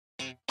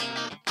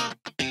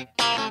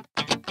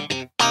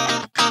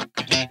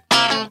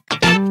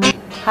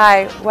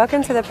Hi,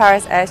 welcome to the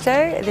Paris Air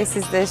Show. This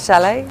is the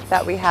Chalet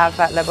that we have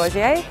at Le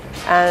Bourget,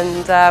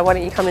 and why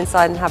don't you come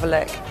inside and have a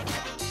look.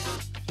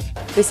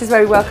 This is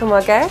where we welcome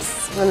our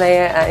guests when they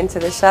enter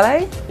the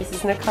Chalet. This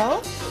is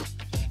Nicole.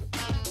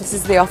 This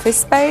is the office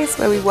space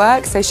where we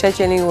work, so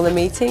scheduling all the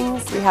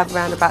meetings. We have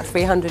around about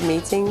 300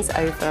 meetings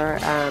over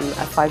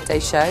a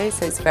 5-day show,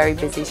 so it's a very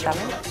busy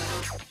Chalet.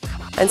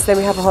 And so then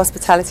we have a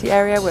hospitality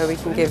area where we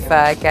can give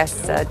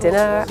guests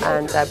dinner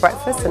and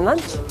breakfast and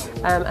lunch.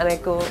 And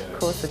of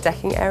course the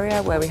decking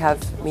area where we have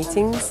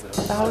meetings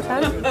the whole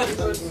time.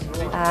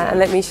 And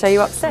let me show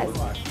you upstairs.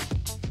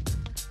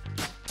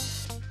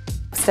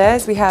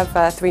 Upstairs we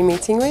have 3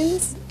 meeting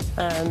rooms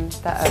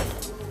that are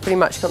pretty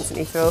much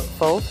constantly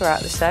full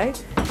throughout the show.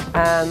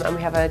 And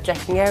we have a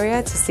decking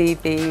area to see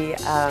the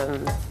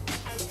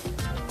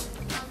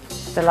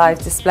live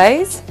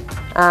displays.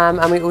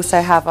 And we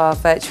also have our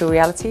virtual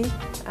reality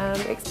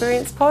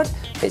experience pod,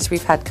 which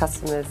we've had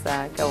customers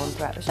go on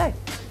throughout the show.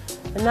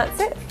 And that's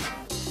it.